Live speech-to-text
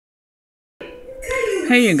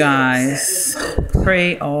Hey you guys,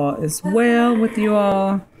 pray all is well with you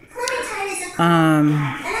all.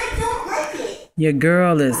 Your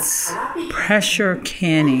girl is pressure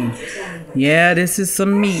canning. Yeah, this is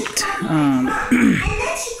some meat.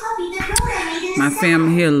 My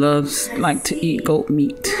family here like to eat goat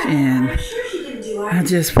meat, and I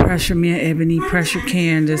just me and Ebony pressure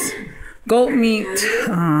can this goat meat.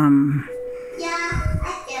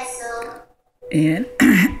 And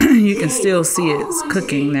you can still see it's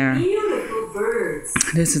cooking there.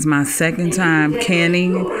 This is my second time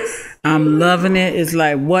canning. I'm loving it. It's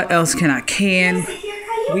like, what else can I can?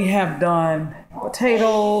 We have done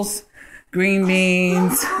potatoes, green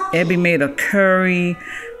beans. Abby made a curry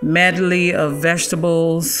medley of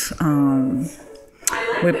vegetables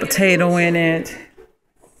with potato in it.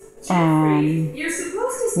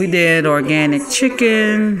 We did organic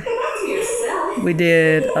chicken. We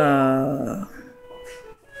did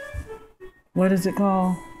what is it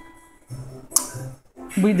called?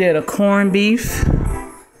 We did a corned beef.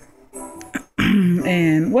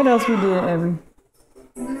 And what else we did, Abby?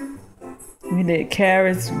 We did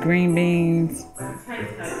carrots, green beans.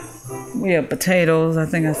 We have potatoes, I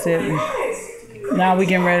think I said. Now we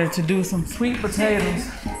getting ready to do some sweet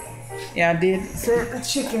potatoes. Yeah, I did set the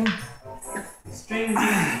chicken.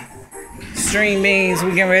 String beans.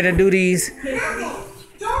 We getting ready to do these.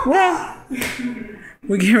 Well,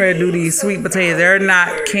 we getting ready to do these sweet potatoes. They're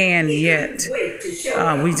not canned yet.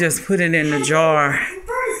 We just put it in the jar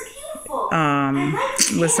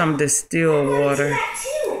with some distilled water.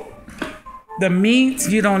 The meats,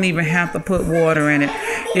 you don't even have to put water in it.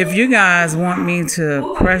 If you guys want me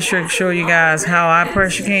to show you guys how I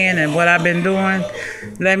pressure can and what I've been doing,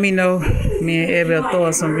 let me know. Me and Evie will throw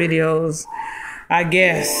us some videos. I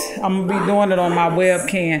guess I'm gonna be doing it on my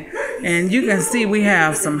webcam. And you can see we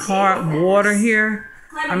have some hard water here.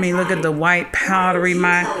 I mean, look at the white powdery.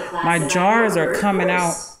 My jars are coming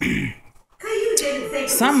out.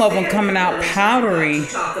 Some of them coming out powdery.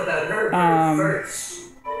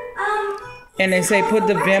 And they say put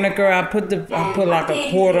the vinegar. I put like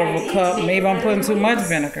a quarter of a cup. Maybe I'm putting too much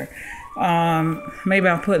vinegar. Maybe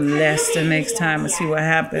I'll put less the next time and see what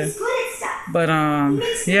happens. But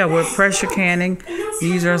yeah, we're pressure canning.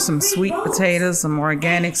 These are some sweet potatoes, some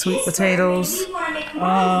organic sweet potatoes.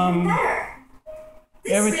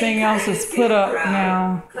 Everything else is put up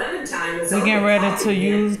now. We're getting ready to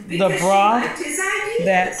use the broth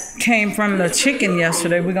that came from the chicken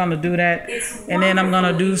yesterday. We're going to do that. And then I'm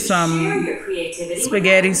going to do some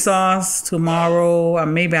spaghetti sauce tomorrow. Or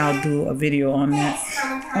maybe I'll do a video on that.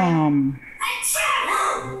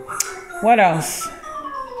 What else?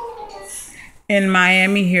 In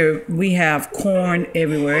Miami here, we have corn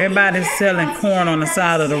everywhere. Everybody's selling corn on the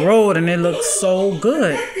side of the road, and it looks so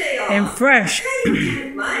good and fresh.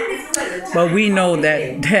 But we know that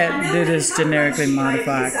it is generically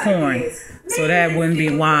modified corn, so that wouldn't be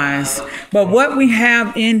wise. But what we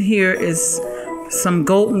have in here is some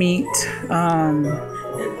goat meat.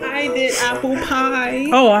 I did apple pie.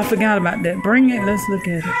 Oh, I forgot about that. Bring it. Let's look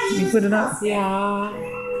at it. You put it up? Yeah.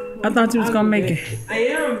 I thought you was going to make it. I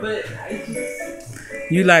am, but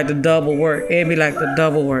You like the double work. Abby like the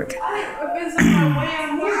double work.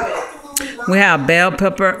 We have bell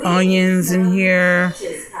pepper, onions in here.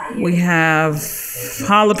 We have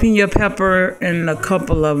jalapeno pepper and a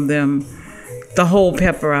couple of them. The whole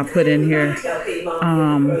pepper I put in here.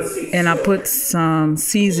 And I put some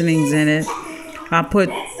seasonings in it. I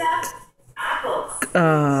put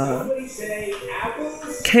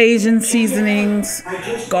Cajun seasonings,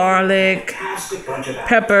 garlic,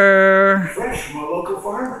 pepper.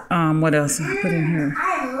 What else I put in here?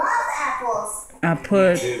 I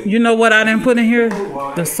put, you know what I didn't put in here?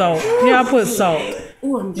 The salt. Yeah, I put salt.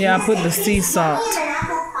 Yeah, I put the sea salt.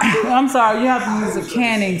 I'm sorry, you have to use the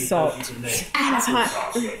canning salt. it's hot.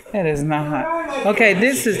 That is not hot. Okay,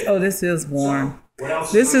 this is warm.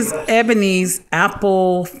 This is Ebony's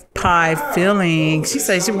apple pie filling. She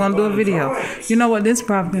said she was going to do a video. You know what? This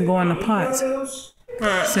probably can go in the pot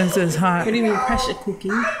since it's hot. What do you mean pressure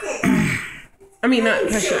cooking? I mean, not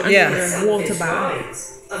pressure. I mean water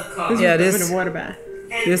bath. This water bath.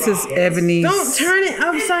 This is Ebony's. Don't turn it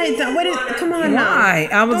upside down. Come on now. Why?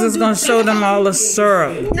 I was just going to show them all the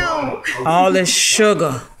syrup. No. All the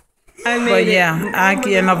sugar. But yeah,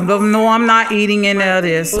 no, I'm not eating any of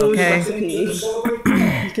this, okay?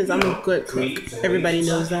 Because I'm a good cook. Everybody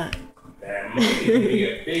knows that.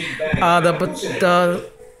 The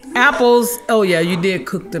apples, oh yeah, you did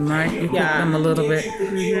cook them, right? You cooked them a little bit.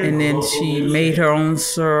 And then she made her own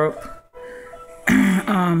syrup.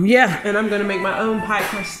 Yeah. And I'm going to make my own pie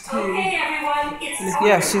crust too.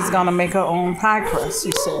 Yeah, she's going to make her own pie crust,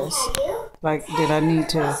 she says. Like, did I need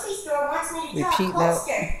to repeat that?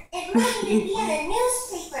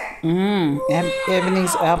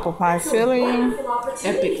 Ebony's apple pie filling.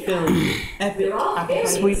 Epic filling. Epic apple pie.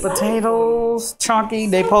 Sweet potatoes, chunky.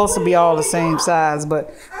 They supposed to be all the same size,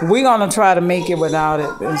 but we're gonna try to make it without it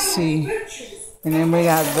and see. And then we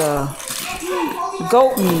got the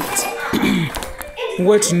goat meat,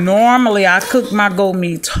 which normally I cook my goat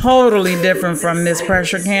meat totally different from this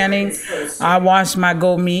pressure canning. I wash my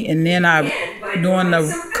goat meat and then during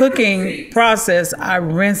the cooking process, I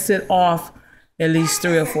rinse it off at least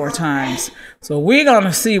 3 or 4 times. So we're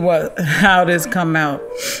gonna see how this come out.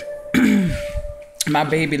 My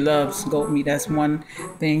baby loves goat meat. That's one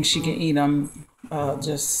thing she can eat them. Trying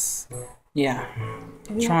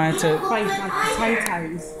to fight like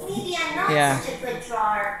yeah.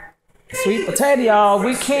 Sweet potato, y'all.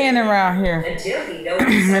 We canning around here.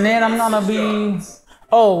 And then I'm gonna be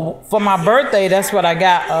for my birthday, that's what I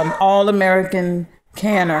got. All-American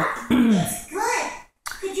canner.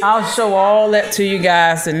 I'll show all that to you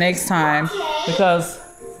guys the next time, because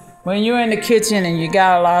when you're in the kitchen and you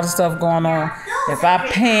got a lot of stuff going on, if I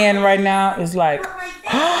pan right now, it's like,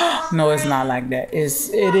 no, it's not like that.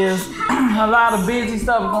 It is a lot of busy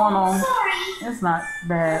stuff going on. It's not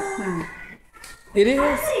bad. It is.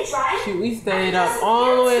 Shoot, we stayed up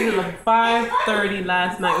all the way to 5:30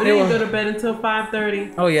 last night. We didn't go to bed until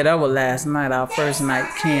 5:30. Oh yeah, that was last night, our first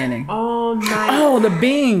night canning. All night. Oh, the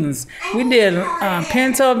beans. We did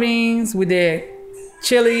pinto beans. We did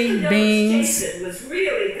chili beans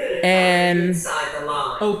and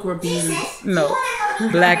okra beans. No,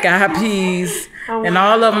 black eyed peas. And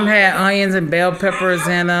all of them had onions and bell peppers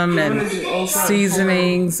in them and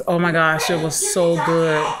seasonings. Oh my gosh, it was so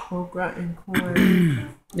good. Okra and corn.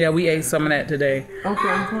 Yeah, we ate some of that today.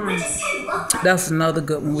 Okra and corn. That's another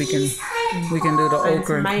good one. We can do the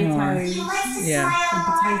okra and corn. Yeah.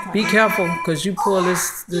 Be careful, because you pull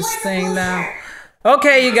this thing down.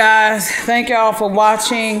 Okay, you guys. Thank y'all for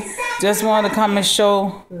watching. Just wanted to come and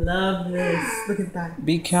show. Love this. Look at that.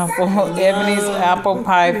 Be careful. Ebony's apple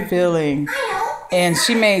pie filling. And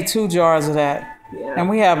she made 2 jars of that. Yeah. And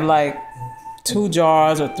we have like 2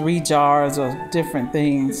 jars or 3 jars of different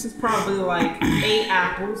things. This is probably like 8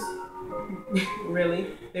 apples. Really?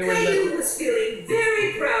 They were little. I'm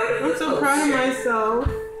so proud of myself.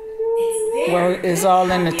 Well, it's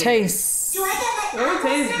all in the taste. Oh, it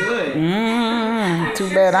tastes good. Too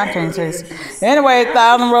bad I can't taste it. Anyway,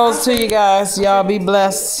 1,000 roses to you guys. Y'all be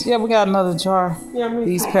blessed. Yeah, we got another jar.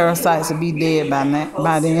 These parasites will be dead by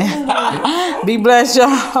then. Be blessed,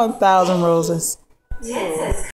 y'all. 1,000 roses.